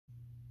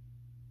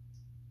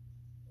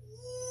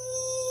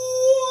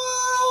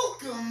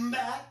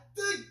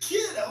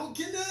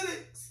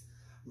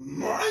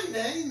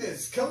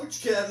is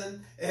Coach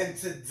Kevin, and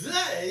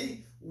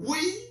today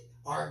we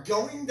are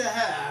going to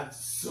have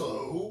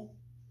so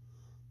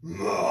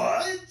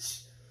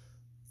much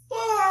fun.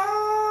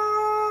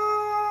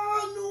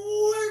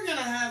 We're going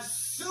to have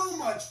so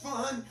much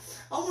fun.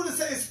 I want to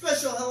say a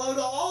special hello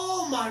to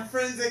all my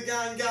friends at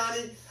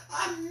Gongani.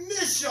 I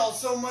miss y'all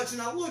so much,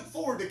 and I look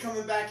forward to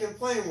coming back and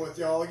playing with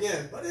y'all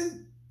again. But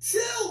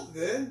until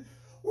then,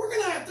 we're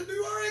going to have to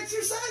do our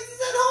exercises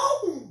at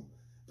home.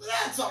 But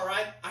that's all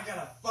right. I got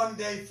a fun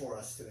day for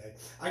us today.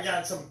 I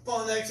got some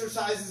fun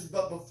exercises,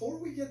 but before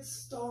we get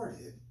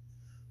started,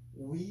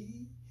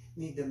 we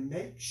need to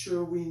make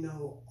sure we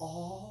know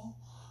all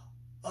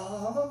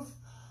of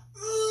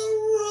the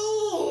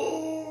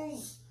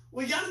rules.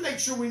 We got to make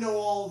sure we know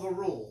all the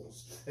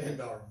rules. And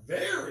our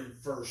very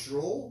first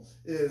rule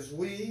is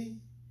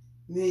we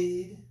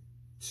need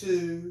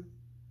to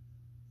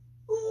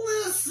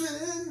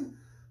listen.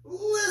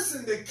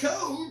 Listen to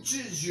Coach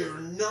is your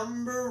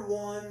number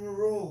one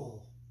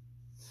rule.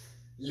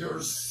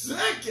 Your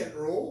second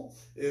rule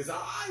is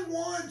I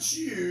want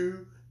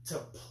you to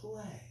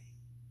play.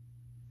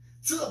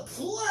 To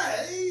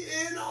play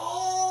in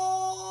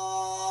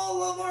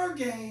all of our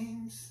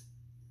games.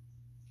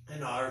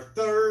 And our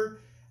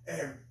third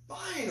and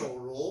final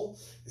rule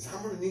is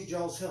I'm going to need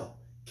y'all's help.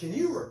 Can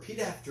you repeat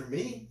after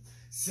me?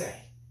 Say,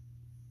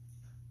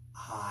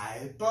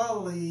 I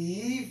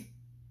believe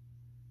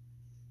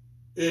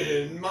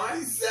in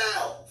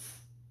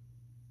myself.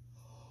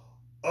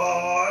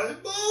 I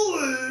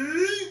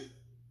believe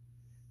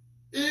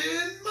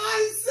in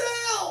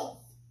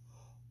myself.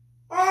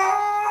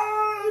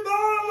 I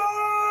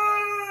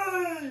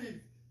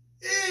believe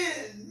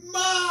in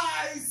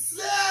myself.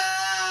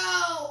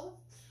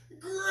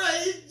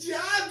 Great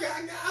job,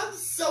 guys. I'm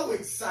so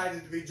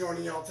excited to be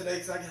joining y'all today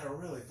because I got a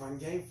really fun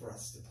game for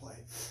us to play.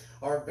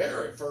 Our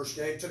very first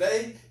game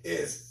today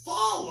is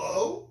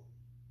Follow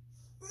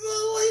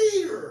the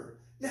Leader.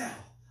 Now,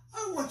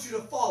 I want you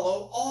to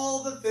follow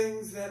all the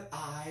things that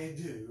I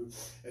do.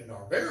 And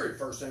our very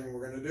first thing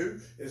we're going to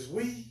do is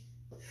we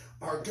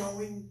are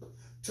going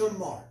to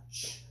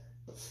march.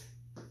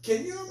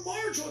 Can you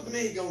march with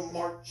me? Go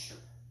march,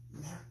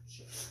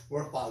 march.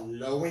 We're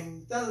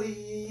following the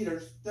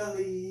leaders, the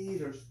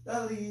leaders,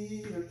 the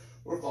leaders.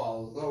 We're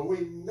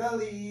following the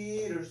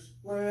leaders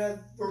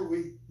wherever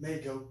we may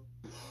go.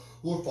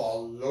 We're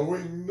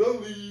following the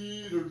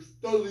leaders,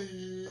 the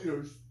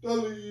leaders, the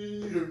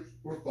leaders.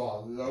 We're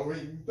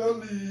following the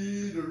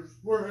leaders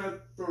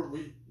wherever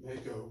we may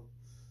go.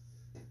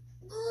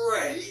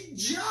 Great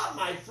job,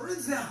 my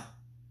friends. Now,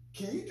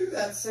 can you do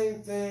that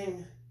same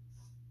thing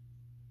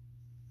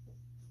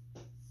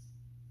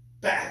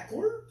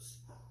backwards?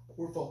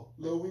 We're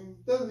following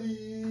the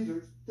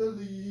leaders, the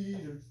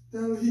leaders,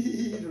 the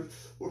leaders.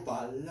 We're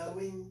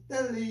following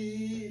the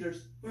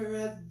leaders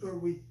wherever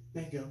we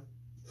may go.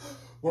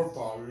 We're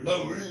following the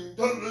leaders,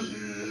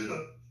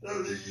 the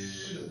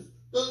leaders,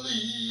 the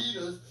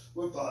leaders.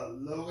 We're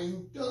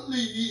following the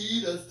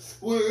leaders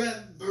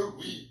wherever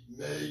we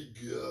may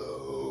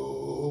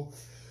go.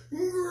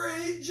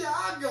 Great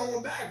job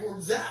going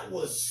backwards. That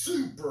was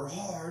super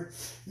hard.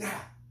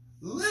 Now,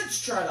 let's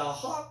try to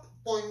hop.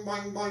 Boing,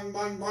 boing, boing,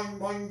 boing, boing,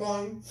 boing,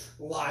 boing.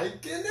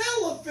 Like an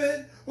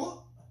elephant.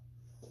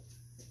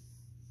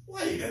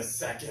 Wait a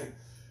second.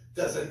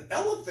 Does an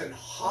elephant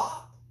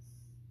hop?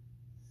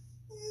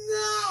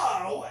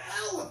 No,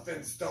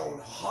 elephants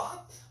don't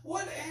hop.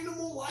 What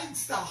animal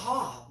likes to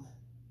hop?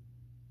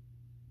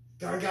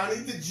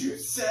 Gongani, did you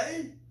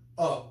say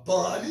a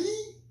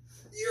bunny?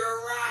 You're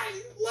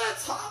right.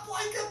 Let's hop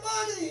like a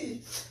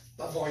bunny.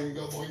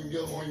 Boinga,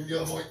 boinga,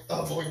 boinga, boing,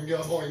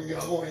 boinga, boinga,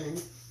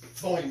 boing.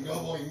 Boinga,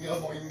 boinga,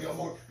 boinga,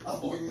 boing,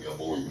 boinga,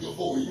 boinga,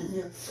 boing.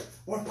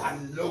 We're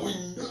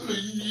following the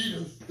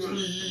leaders, the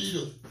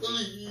leaders, the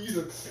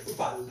leaders. We're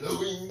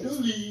following the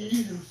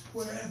leaders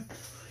wherever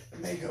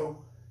they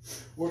go.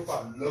 We're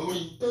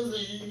following the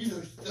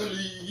leaders, the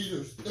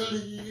leaders, the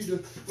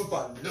leaders. We're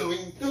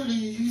following the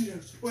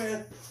leaders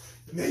where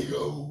they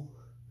go.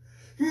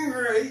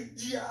 Great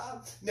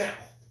job. Now,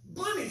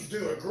 bunnies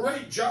do a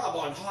great job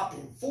on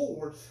hopping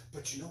forward,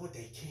 but you know what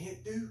they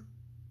can't do?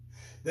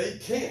 They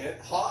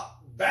can't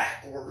hop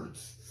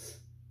backwards.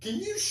 Can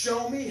you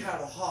show me how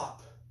to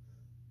hop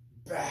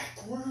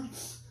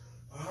backwards?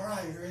 All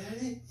right,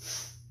 ready?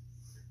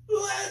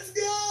 Let's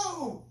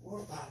go!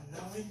 We're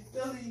following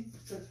the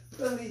leader,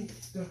 the leader,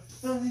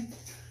 the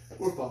leader.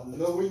 We're following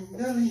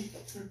the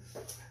leader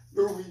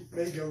where we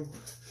may go.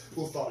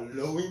 We're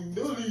following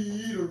the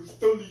leaders,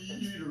 the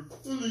leader,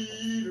 the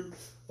leader.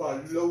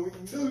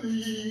 Following the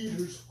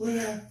leaders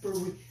wherever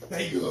we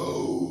may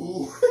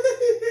go.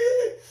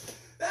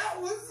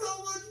 That was so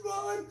much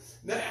fun.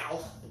 Now,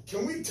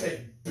 can we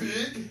take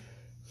big,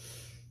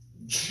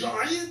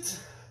 giant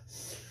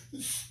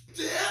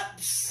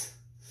steps?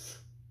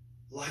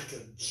 Like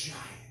a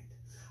giant.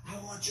 I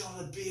want y'all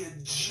to be a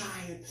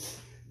giant.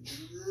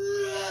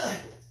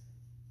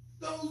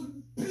 Those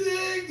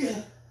big,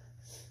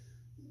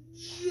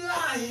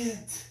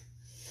 giant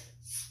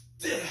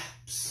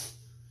steps.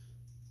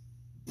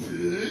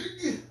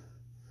 Big,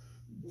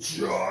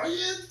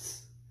 giant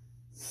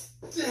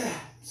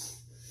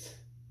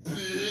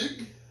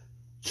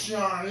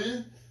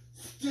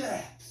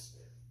steps.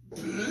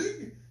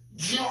 Big,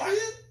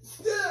 giant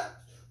steps.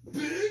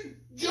 Big,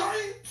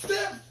 giant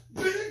steps.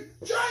 Big,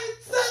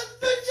 giant steps.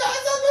 Big,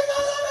 giant steps. Big,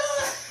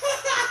 giant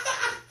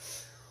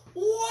steps.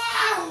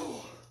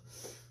 Wow!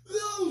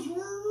 Those were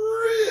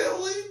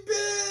really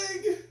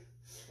big.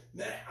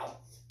 Now,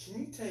 can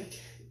you take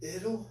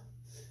it'll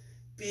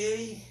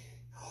bitty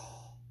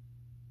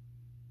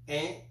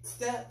ant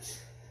steps?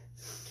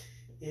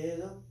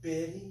 It'll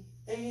bitty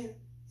ant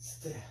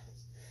steps.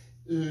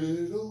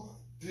 It'll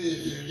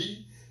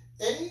bitty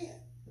ant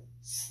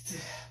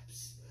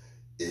steps.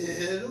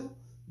 It'll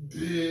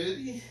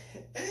bitty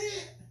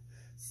ant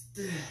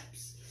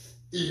steps.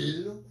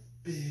 It'll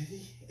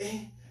bitty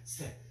ant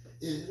steps.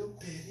 It'll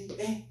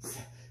bitty ant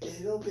steps.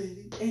 It'll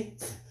bitty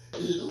ant steps.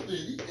 It'll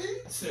bitty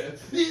ant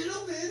steps.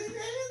 It'll bitty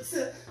ant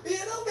steps.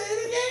 It'll bitty ant steps. It'll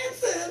bitty ant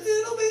steps.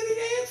 It'll bitty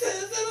ant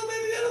steps.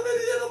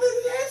 It'll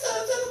bitty ant steps.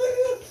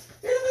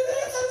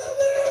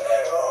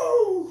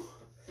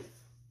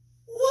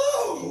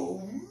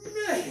 Whoa,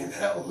 man,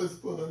 that was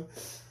fun.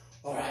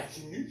 All right,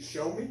 can you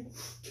show me?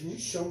 Can you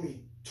show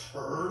me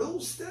turtle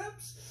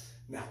steps?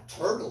 Now,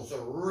 turtles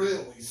are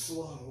really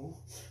slow.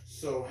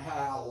 So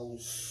how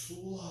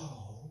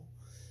slow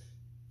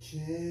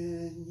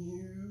can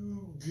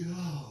you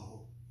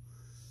go?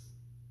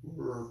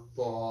 We're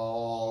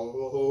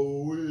following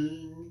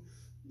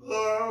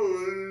the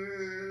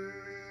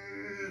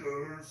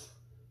leaders.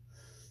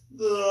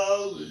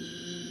 The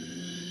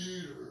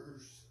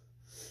leaders.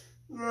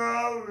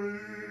 The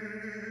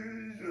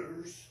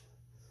leaders.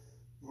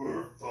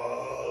 We're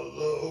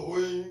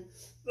following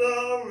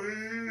the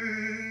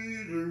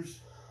leaders.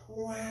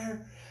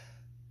 Wherever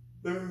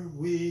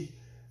we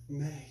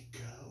may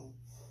go.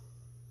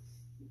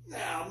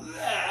 Now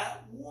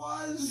that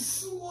was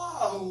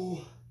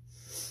slow.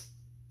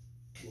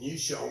 Can you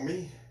show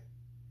me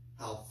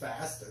how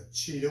fast a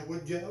cheetah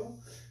would go?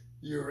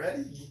 You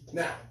ready?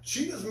 Now,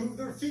 cheetahs move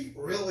their feet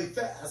really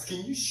fast.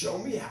 Can you show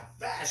me how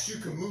fast you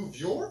can move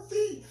your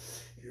feet?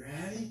 You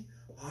ready?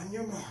 On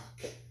your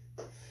mark.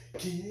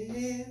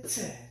 Get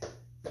set.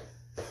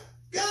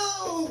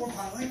 Go! We're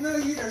following the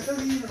leaders, the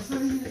leaders, the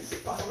leaders.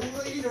 Following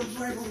the leaders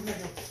wherever we may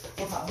go.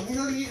 We're following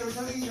the leaders,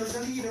 the leaders, the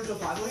leaders. We're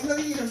following the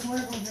leaders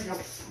wherever we may go.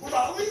 We're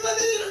following the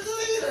leaders, the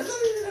leaders, the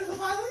leaders. We're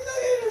following the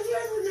leaders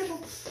wherever we may go.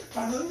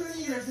 Following the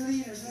leaders, the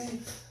leaders,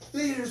 the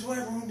leaders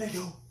wherever we may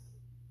go.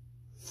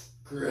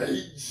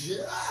 Great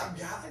job,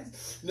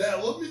 guys.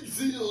 Now let me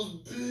see those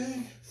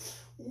big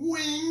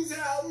wings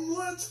out and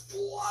let's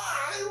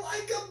fly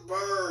like a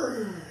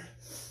bird.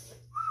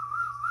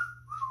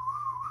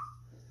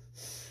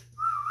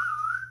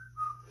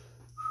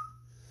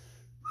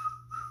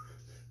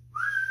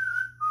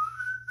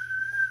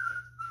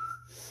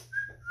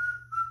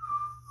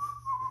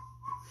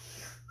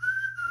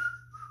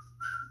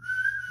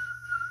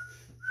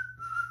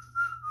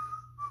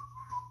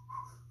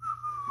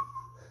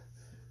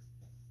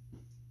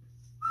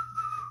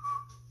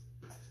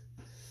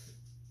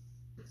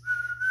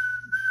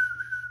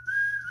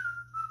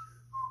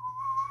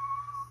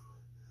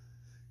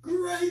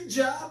 Great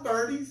job,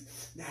 birdies.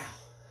 Now,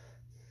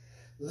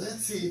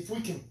 let's see if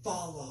we can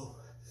follow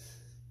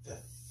the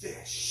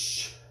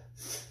fish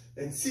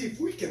and see if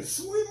we can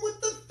swim with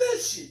the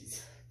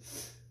fishies.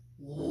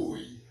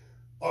 We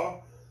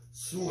are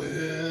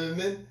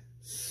swimming,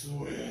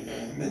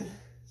 swimming,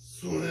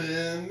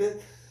 swimming.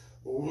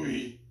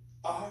 We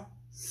are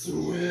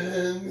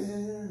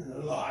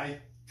swimming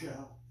like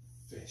a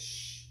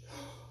fish.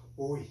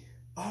 We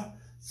are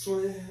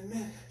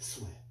swimming,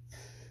 swimming.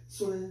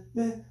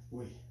 Swimming,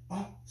 we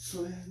are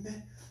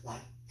swimming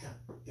like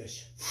a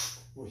fish.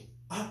 We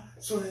are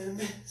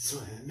swimming,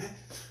 swimming,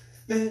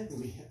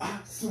 we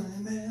are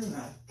swimming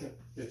like a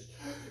fish.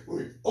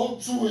 We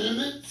are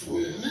swimming,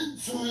 swimming,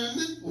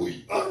 swimming,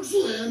 we are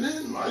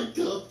swimming like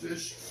a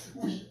fish.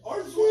 We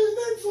are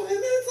swimming,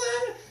 swimming,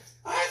 swimming,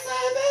 are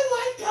swimming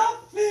like a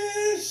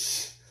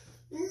fish.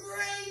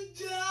 Great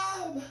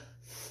job.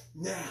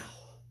 Now,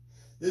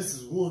 this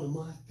is one of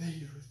my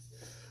favorites.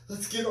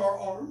 Let's get our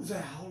arms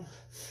out.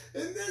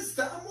 And this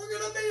time we're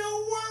going to be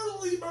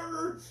a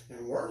whirlybird.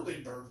 And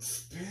whirlybirds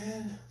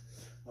spin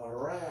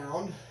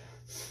around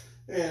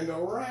and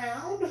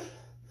around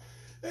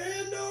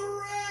and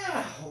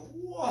around.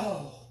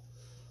 Whoa.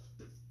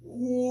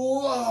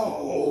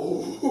 Whoa.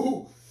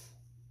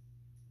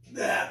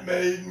 That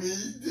made me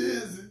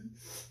dizzy.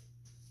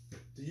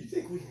 Do you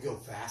think we can go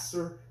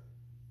faster?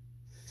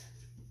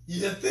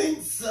 You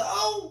think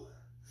so?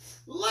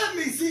 Let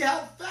me see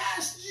how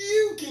fast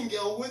you can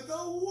go with a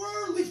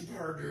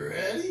whirlybird.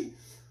 Ready?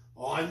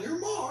 On your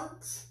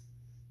marks.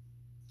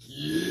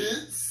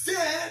 Get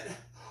set.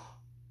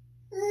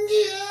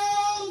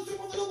 Go!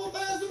 Super, super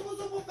fast, super,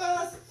 super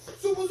fast.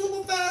 Super,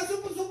 super fast,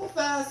 super, super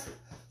fast.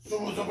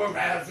 Super, super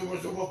fast, super,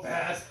 super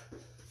fast.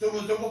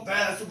 Super, super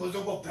fast, super,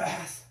 super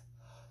fast.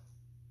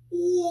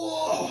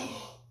 Whoa!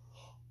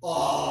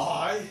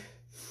 I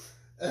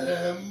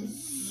am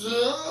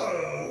so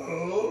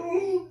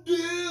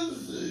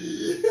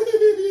dizzy.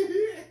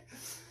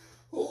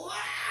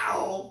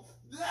 Wow!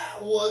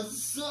 That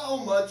was so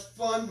much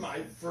fun,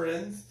 my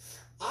friends.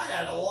 I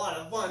had a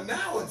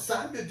now it's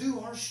time to do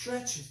our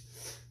stretches.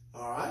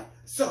 All right?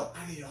 So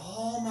I need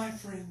all my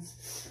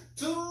friends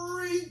to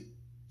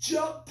reach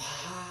up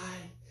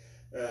high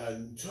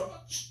and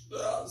touch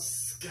the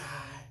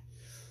sky.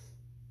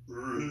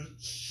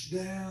 Reach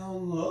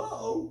down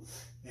low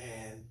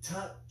and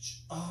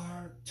touch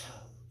our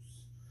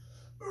toes.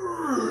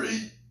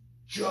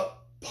 Reach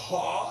up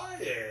high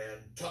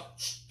and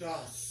touch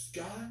the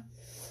sky.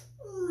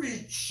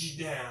 Reach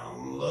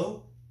down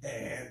low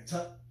and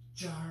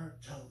touch our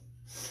toes.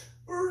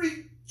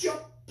 Reach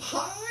up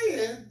high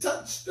and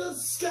touch the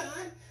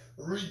sky.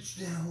 Reach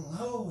down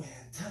low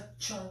and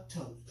touch our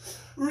toes.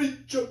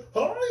 Reach up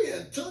high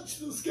and touch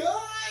the sky.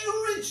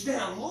 Reach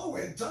down low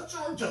and touch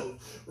our toes.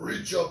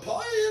 Reach up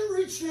high and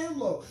reach down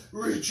low.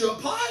 Reach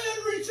up high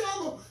and reach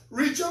down low.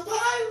 Reach up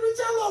high and reach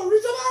down low.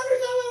 Reach up high and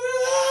reach down low.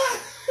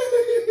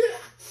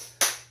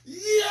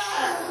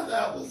 Yeah,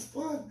 that was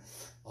fun.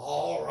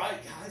 All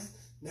right, guys.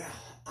 Now,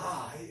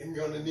 I am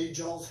going to need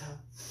y'all's help.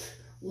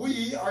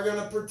 We are going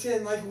to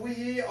pretend like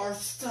we are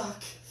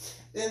stuck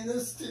in the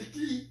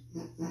sticky,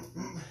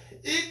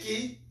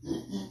 icky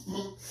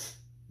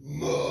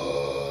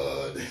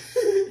mud.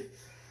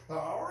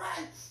 All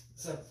right.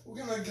 So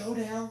we're going to go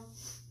down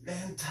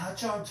and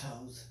touch our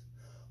toes.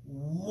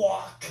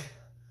 Walk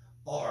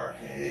our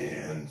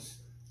hands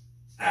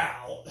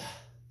out.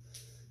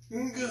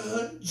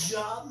 Good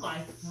job, my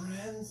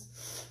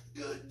friends.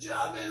 Good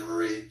job, and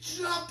reach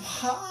up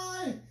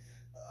high.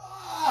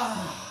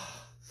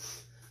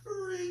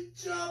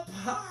 Reach up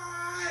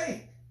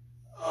high.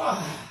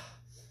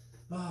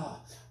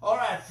 All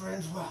right,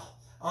 friends. Well,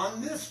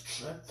 on this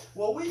trip,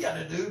 what we got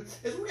to do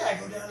is we got to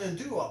go down and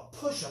do a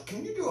push-up.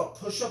 Can you do a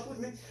push-up with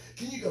me?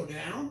 Can you go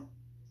down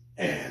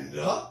and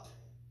up,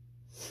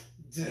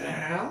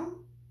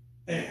 down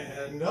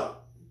and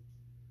up?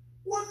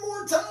 One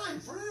more time,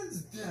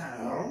 friends.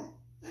 Down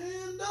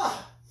and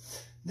up.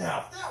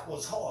 Now, if that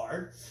was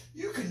hard,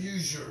 you can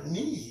use your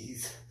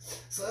knees.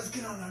 So let's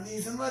get on our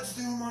knees and let's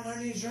do them on our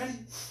knees. Ready?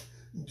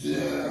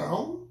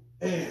 Down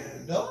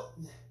and up.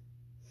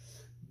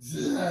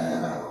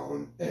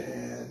 Down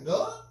and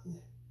up.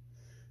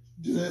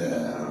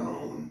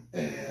 Down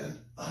and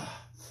up.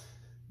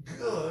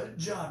 Good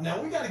job.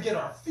 Now we got to get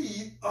our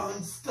feet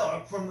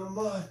unstuck from the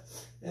mud.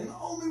 And the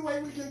only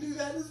way we can do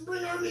that is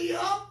bring our knee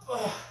up.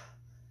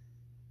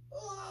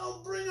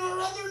 Bring our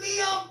other knee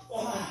up.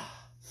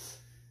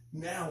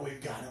 Now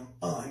we've got them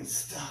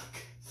unstuck.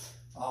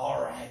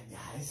 All right,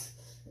 guys.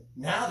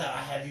 Now that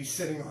I have you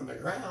sitting on the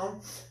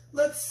ground,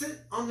 let's sit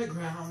on the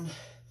ground,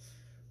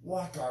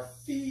 walk our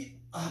feet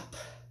up,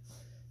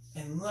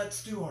 and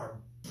let's do our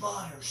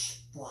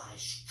butterfly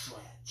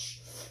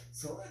stretch.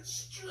 So let's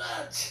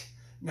stretch.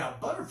 Now,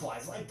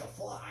 butterflies like to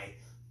fly.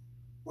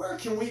 Where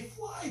can we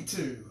fly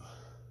to?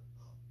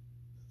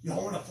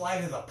 Y'all want to fly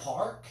to the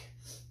park?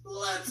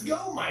 Let's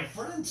go, my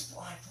friends.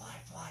 Fly, fly,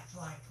 fly,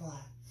 fly,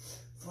 fly.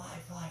 Fly,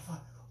 fly, fly.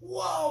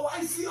 Whoa,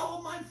 I see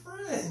all my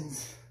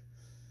friends.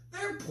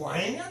 They're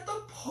playing at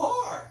the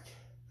park.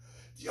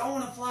 Do y'all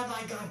want to fly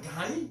by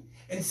Gangani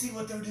and see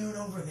what they're doing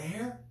over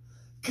there?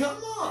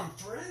 Come on,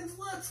 friends.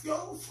 Let's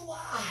go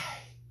fly.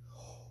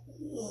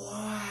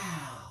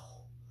 Wow.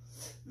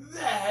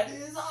 That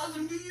is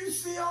awesome. Do you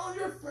see all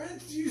your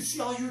friends? Do you see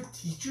all your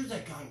teachers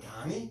at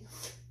Gangani?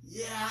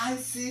 Yeah, I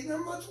see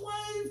them. Let's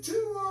wave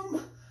to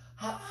them.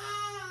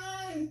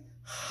 Hi.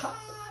 Hi.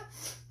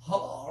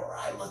 All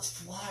right, let's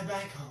fly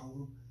back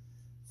home.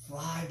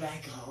 Fly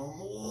back home.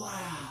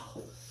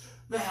 Wow.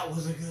 That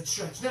was a good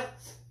stretch. Now,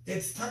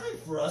 it's time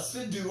for us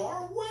to do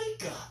our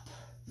wake up.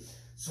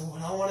 So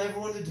what I want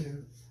everyone to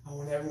do, I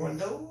want everyone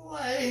to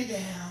lay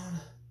down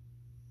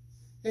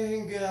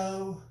and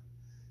go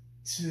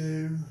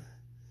to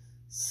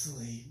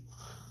sleep.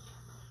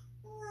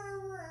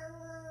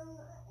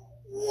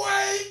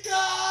 Wake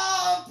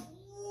up!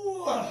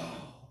 Whoa!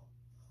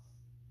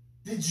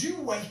 Did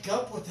you wake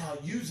up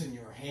without using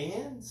your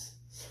hands?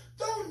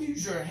 Don't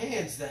use your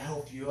hands to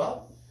help you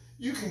up.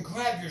 You can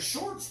grab your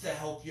shorts to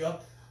help you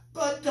up,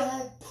 but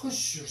don't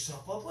push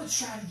yourself up. Let's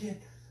try it again.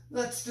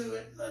 Let's do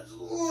it. Let's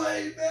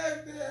lay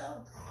back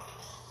down.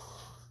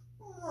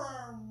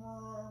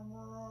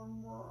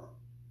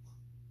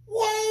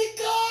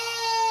 Wake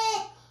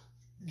up!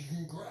 You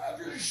can grab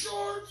your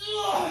shorts.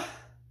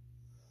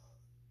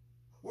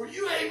 Were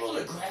you able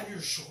to grab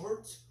your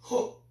shorts?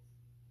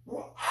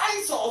 Well,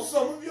 I saw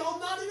some of y'all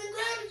not even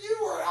grabbing. You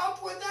were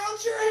up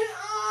without your hand.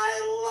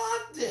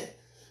 I loved it.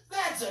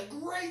 That's a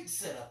great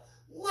sit-up.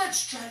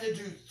 Let's try to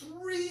do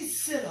 3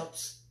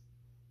 sit-ups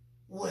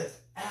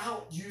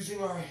without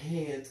using our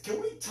hands.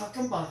 Can we tuck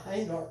them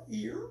behind our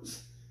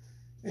ears?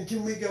 And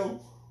can we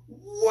go,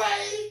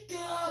 wake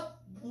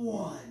up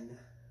 1,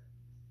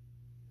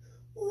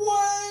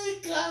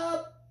 wake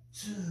up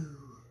 2,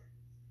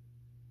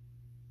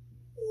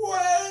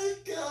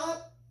 wake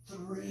up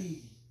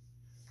 3.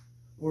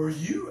 Were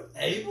you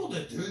able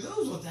to do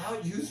those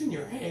without using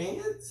your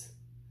hands?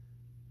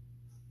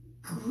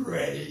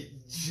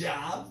 Great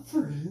job,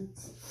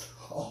 friends.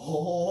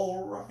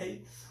 All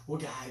right. Well,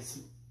 guys,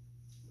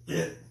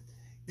 it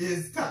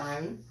is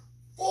time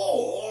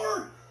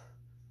for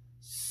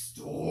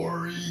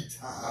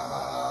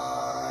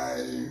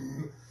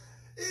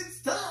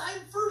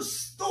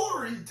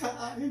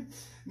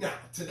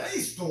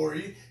today's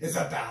story is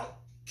about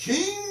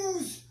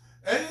kings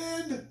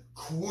and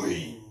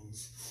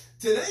queens.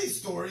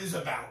 Today's story is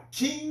about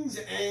kings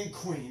and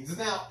queens.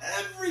 Now,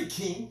 every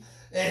king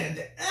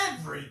and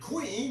every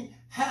queen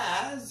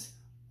has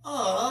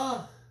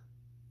a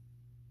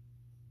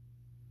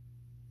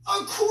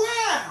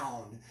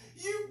crown.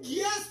 You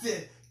guessed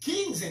it.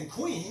 Kings and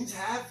queens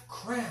have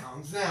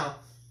crowns. Now,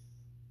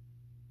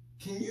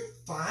 can you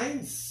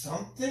find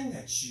something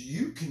that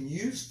you can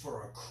use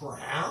for a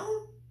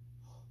crown?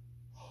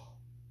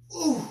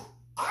 Ooh,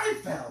 I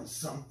found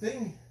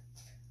something.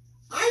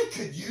 I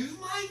could use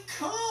my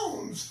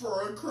combs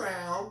for a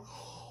crown.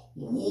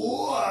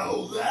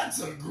 Whoa,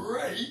 that's a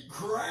great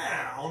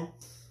crown.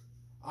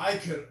 I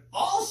could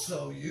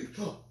also use,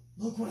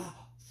 look what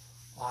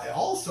I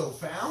also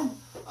found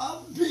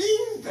a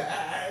bean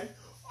bag.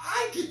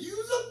 I could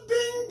use a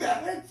bean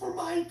bag for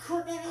my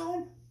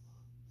crown.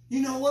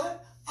 You know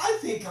what? I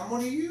think I'm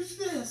going to use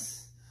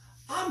this.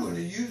 I'm going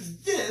to use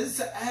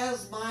this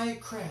as my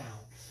crown.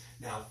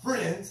 Now,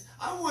 friends,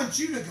 I want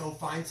you to go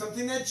find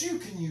something that you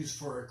can use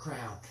for a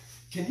crown.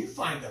 Can you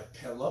find a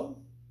pillow?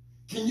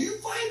 Can you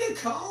find a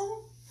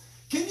comb?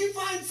 Can you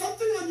find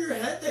something on your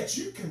head that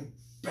you can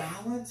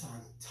balance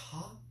on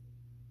top?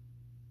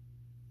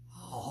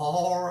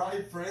 All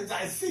right, friends,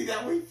 I see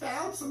that we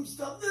found some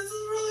stuff. This is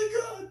really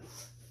good.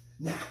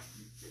 Now,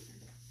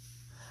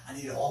 I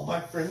need all my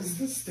friends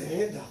to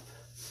stand up.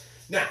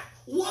 Now,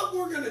 what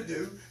we're going to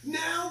do,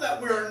 now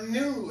that we're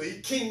newly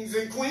kings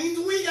and queens,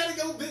 we got to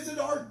go visit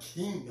our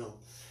kingdom.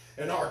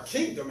 And our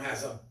kingdom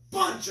has a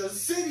bunch of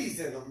cities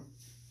in them.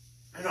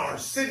 And our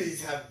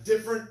cities have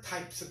different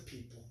types of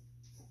people.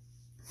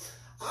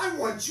 I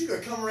want you to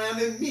come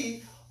around and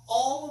meet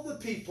all of the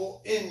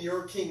people in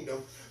your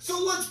kingdom. So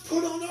let's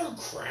put on our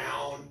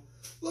crown.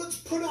 Let's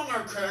put on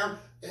our crown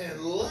and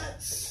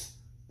let's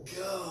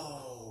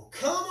go.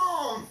 Come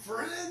on,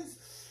 friends.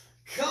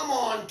 Come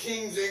on,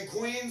 kings and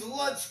queens.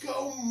 Let's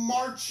go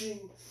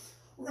marching.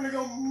 We're going to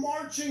go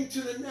marching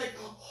to the next.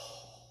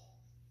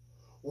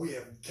 We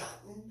have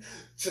gotten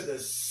to the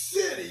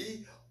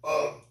city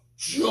of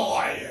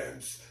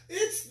giants.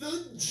 It's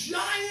the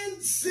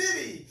giant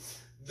city.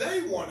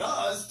 They want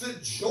us to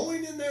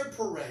join in their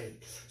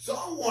parade. So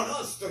I want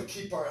us to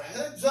keep our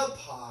heads up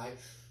high.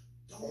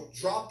 Don't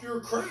drop your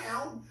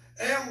crown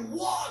and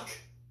walk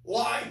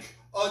like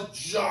a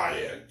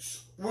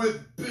giant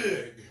with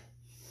big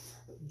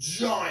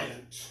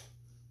giant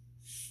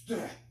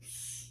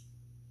steps.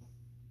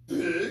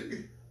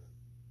 Big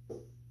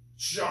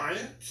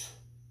giant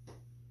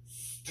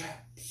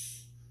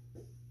steps.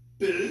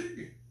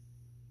 Big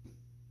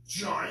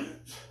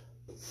giant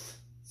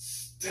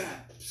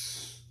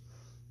steps.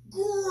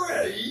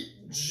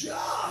 Great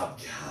job,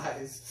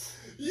 guys.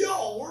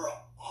 Y'all were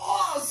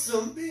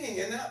awesome being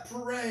in that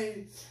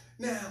parade.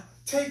 Now,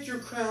 take your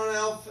crown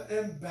out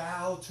and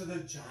bow to the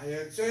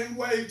giants and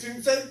wave to them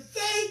and say,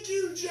 "Thank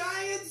you,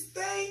 giants,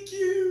 thank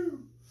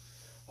you."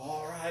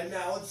 All right,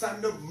 now it's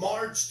time to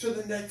march to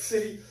the next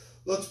city.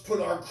 Let's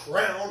put our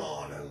crown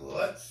on and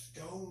let's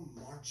go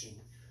marching.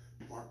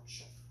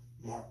 March,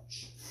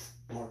 march,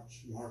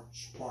 march,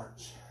 march,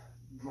 march,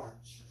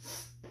 march,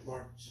 march,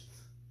 march,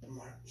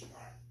 march.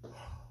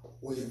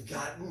 We have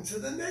gotten to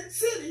the next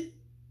city.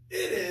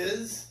 It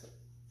is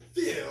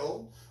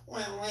filled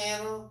with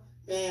little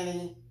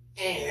bitty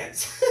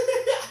ants.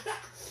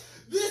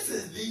 This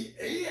is the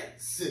ant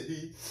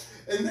city,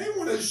 and they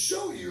want to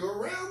show you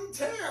around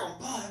town,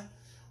 but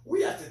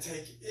we have to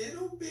take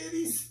ittle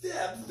bitty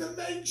steps to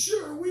make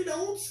sure we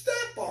don't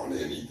step on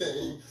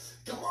anything.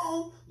 Come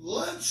on,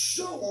 let's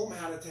show them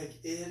how to take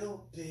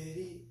ittle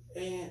bitty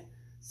ant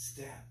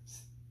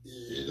steps.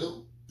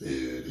 Ittle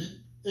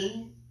bitty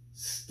ant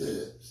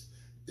steps.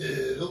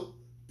 Ittle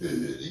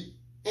bitty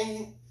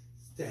ant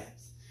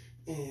steps.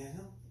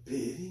 Ittle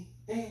bitty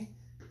ant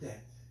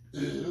steps.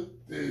 Ittle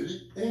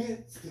bitty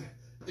ant steps.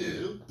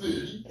 Ittle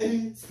bitty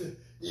ant steps.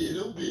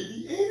 Ittle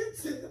bitty ant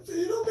steps.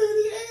 Ittle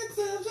bitty ant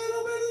steps.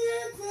 Ittle bitty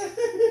ant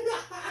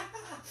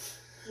steps.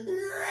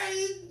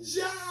 Great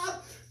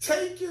job.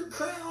 Take your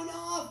crown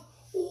off.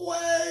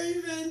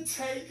 Wave and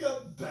take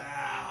a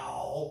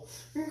bow.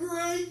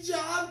 Great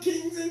job,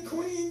 kings and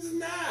queens.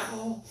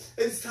 Now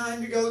it's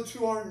time to go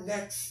to our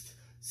next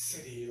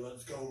city.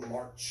 Let's go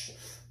march.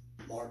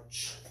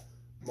 March.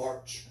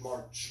 March,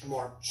 march,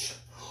 march.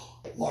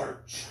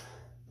 March,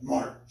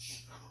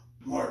 march,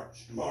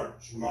 march,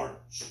 march,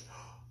 march.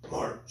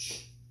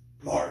 March,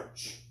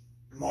 march,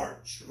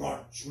 march,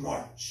 march,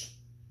 march.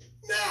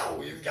 Now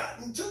we've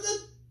gotten to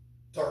the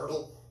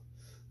turtle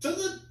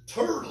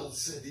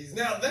cities.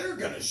 Now they're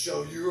going to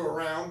show you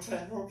around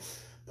town,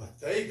 but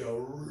they go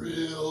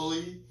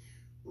really,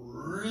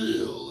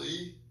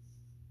 really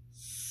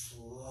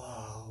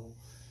slow.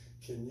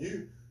 Can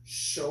you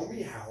show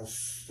me how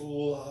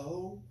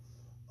slow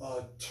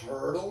a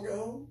turtle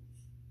goes?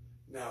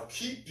 Now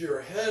keep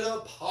your head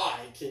up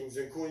high, kings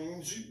and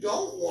queens. You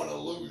don't want to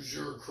lose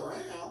your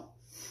crown.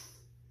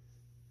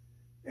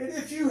 And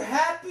if you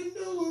happen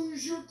to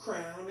lose your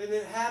crown and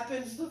it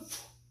happens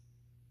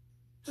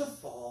to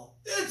fall,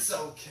 it's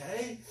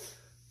okay.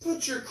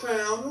 Put your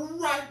crown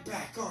right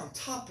back on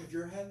top of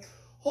your head.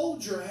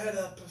 Hold your head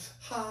up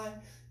high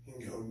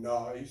and go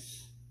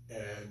nice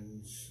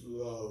and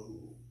slow,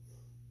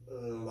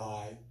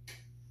 like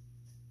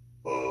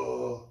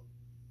a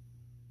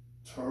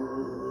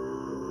turtle.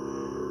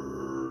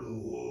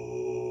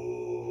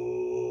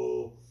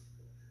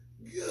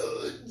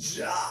 Good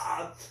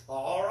job.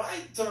 All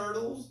right,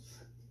 turtles.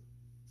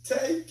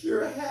 Take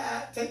your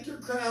hat, take your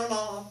crown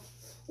off.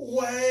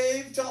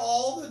 Wave to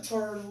all the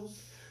turtles.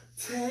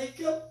 Take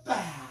a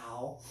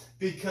bow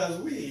because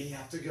we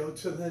have to go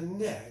to the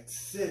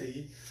next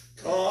city.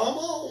 Come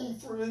on,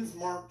 friends.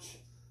 March,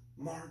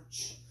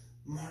 march,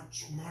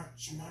 march,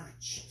 march,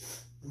 march,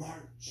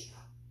 march,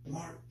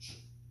 march,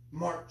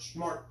 march,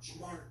 march,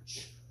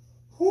 march.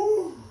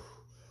 Whew.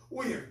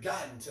 We have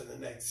gotten to the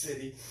next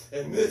city,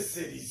 and this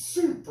city's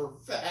super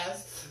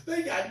fast.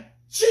 They got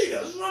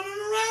cheetahs running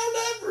around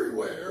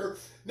everywhere.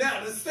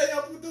 Now, to stay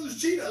up with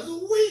those cheetahs,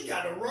 we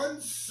gotta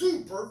run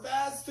super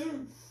fast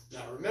too.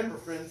 Now remember,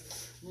 friends,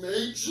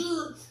 make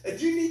sure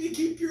if you need to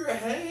keep your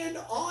hand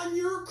on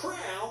your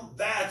crown,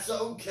 that's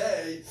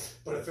okay.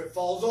 But if it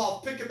falls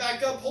off, pick it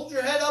back up, hold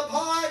your head up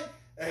high,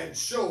 and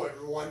show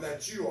everyone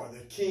that you are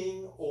the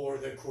king or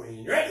the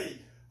queen. Ready?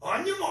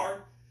 On your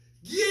mark,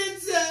 get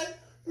set,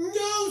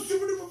 go!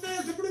 Super duper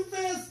fast, super duper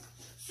fast,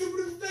 super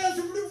duper fast,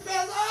 super duper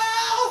fast.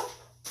 Oh!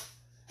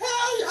 Hey,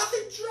 I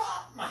can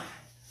drop mine.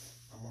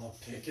 I'm gonna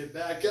pick it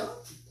back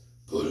up,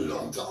 put it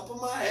on top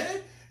of my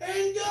head,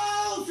 and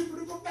go! Super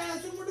duper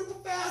fast, super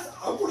duper fast.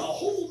 I'm gonna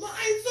hold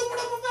mine super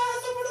duper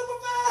fast, super duper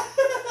fast.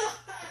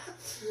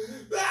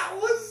 That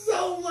was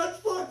so much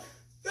fun.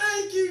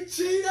 Thank you,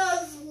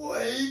 cheetahs.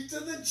 Wave to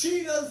the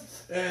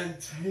cheetahs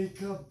and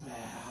take a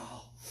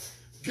bow.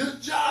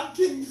 Good job,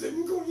 kings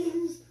and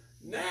queens.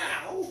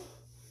 Now,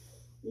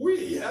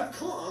 we have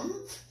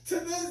come to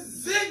the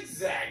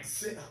zigzag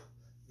city.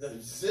 The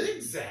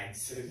zigzag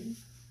city?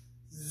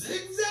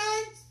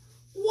 Zigzags?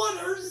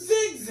 What are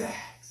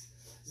zigzags?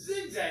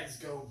 Zigzags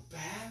go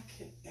back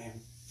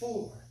and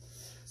forth.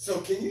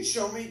 So can you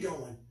show me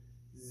going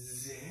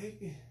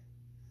zig,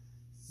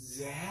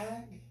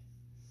 zag,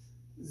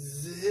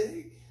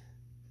 zig,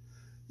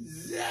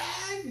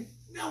 zag?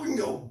 Now we can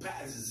go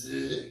back.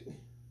 Zig,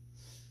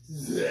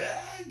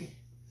 zag,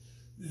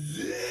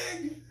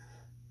 zig,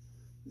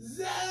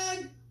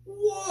 zag.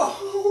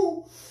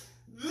 Whoa!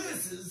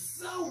 This is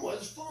so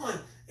much fun.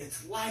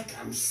 It's like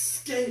I'm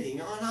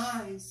skating on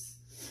ice.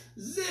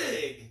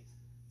 Zig,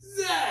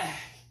 zag,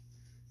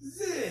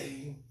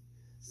 zig,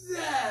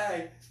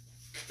 zag.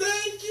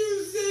 Thank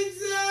you,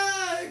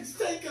 zigzags.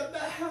 Take a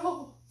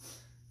bow.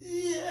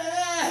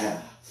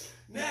 Yeah.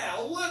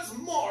 Now let's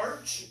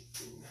march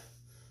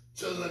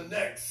to the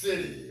next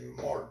city.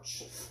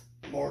 March,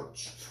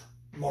 march,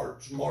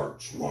 march,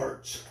 march,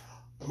 march,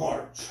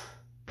 march,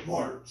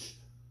 march,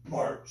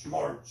 march,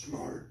 march,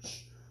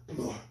 march.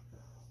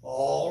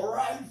 All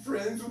right,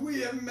 friends, we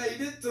have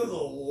made it to the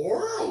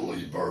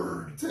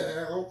Whirlybird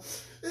town.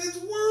 It's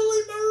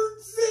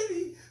Whirlybird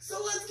City,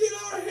 so let's get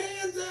our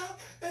hands out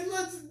and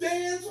let's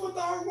dance with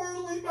our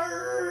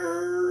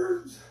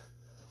Whirlybirds.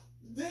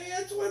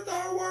 Dance with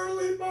our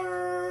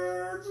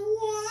Whirlybirds.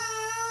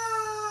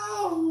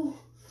 Wow!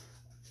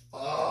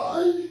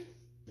 I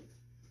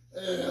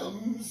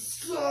am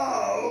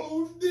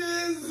so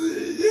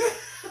dizzy.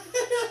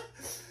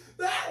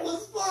 That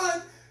was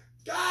fun.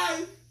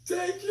 Guys,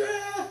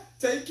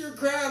 take your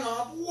crown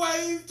off.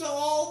 Wave to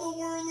all the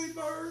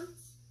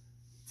Whirlybirds.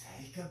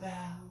 Take a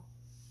bow.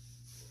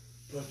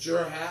 Put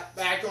your hat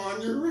back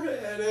on your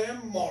head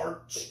and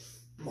march.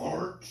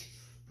 March,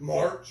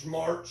 march,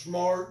 march,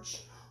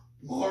 march,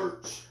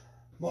 march,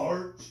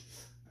 march,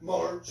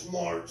 march,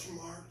 march,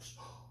 march.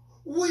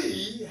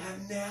 We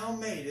have now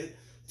made it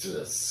to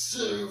the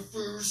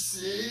Super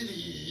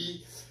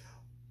City.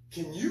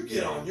 Can you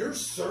get on your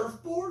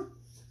surfboard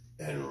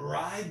and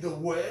ride the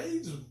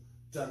waves?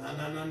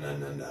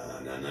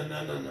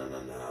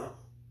 Da-na-na-na-na-na-na-na-na-na-na-na-na-na.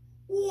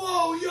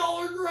 Whoa, y'all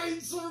are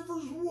great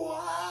surfers.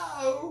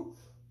 Wow.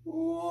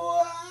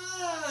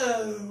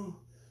 Wow.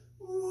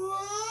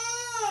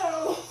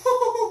 Whoa.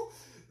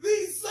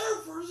 These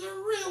surfers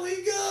are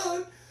really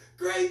good.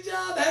 Great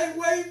job. Hey,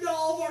 wave to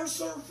all of our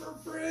surfer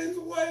friends.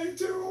 Wave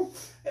to them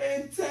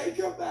and take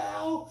a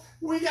bow.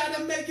 We got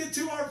to make it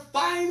to our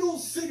final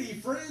city,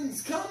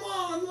 friends. Come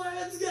on,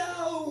 let's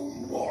go.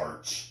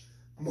 March,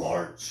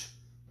 march,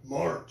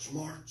 march,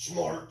 march,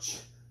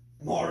 march,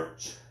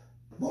 march,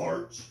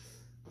 march,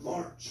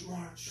 march,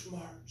 march,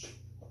 march.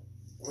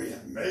 We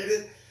have made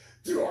it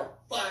to our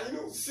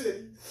final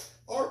city.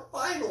 Our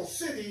final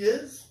city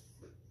is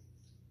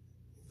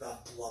the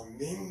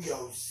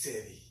Flamingo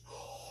City.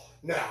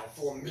 Now,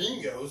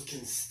 flamingos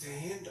can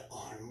stand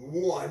on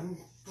one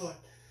foot.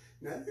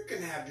 Now, you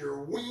can have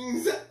your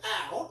wings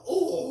out,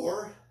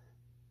 or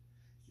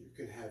you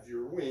can have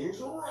your wings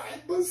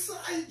right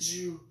beside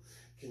you.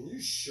 Can you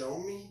show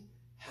me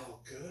how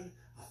good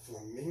a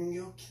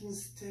flamingo can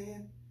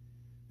stand?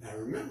 Now,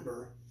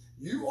 remember,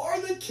 You are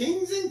the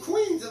kings and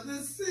queens of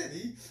this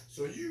city,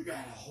 so you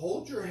gotta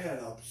hold your head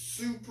up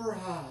super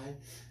high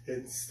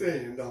and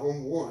stand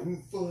on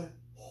one foot.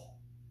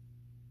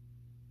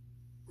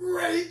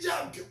 Great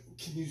job!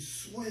 Can you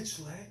switch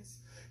legs?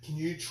 Can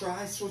you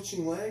try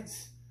switching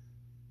legs?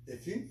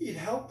 If you need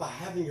help by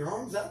having your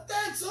arms out,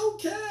 that's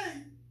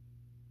okay.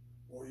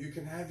 Or you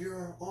can have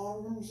your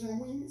arms and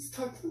wings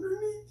tucked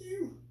underneath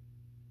you.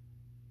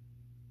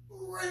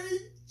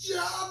 Great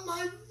job,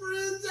 my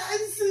friends. I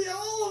see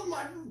all of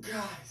my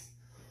guys.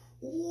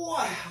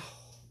 Wow.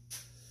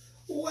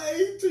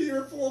 Wave to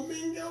your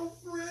flamingo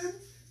friends.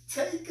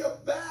 Take a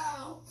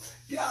bow.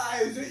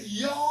 Guys,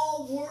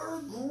 y'all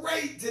were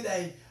great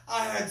today.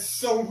 I had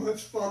so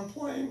much fun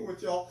playing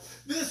with y'all.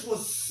 This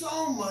was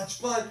so much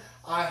fun.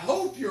 I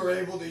hope you're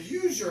able to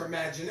use your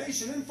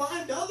imagination and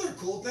find other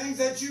cool things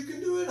that you can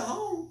do at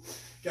home.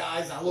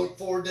 Guys, I look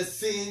forward to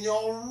seeing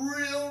y'all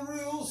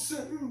real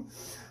soon.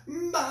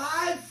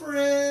 Bye,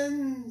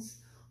 friends.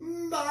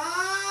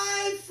 Bye.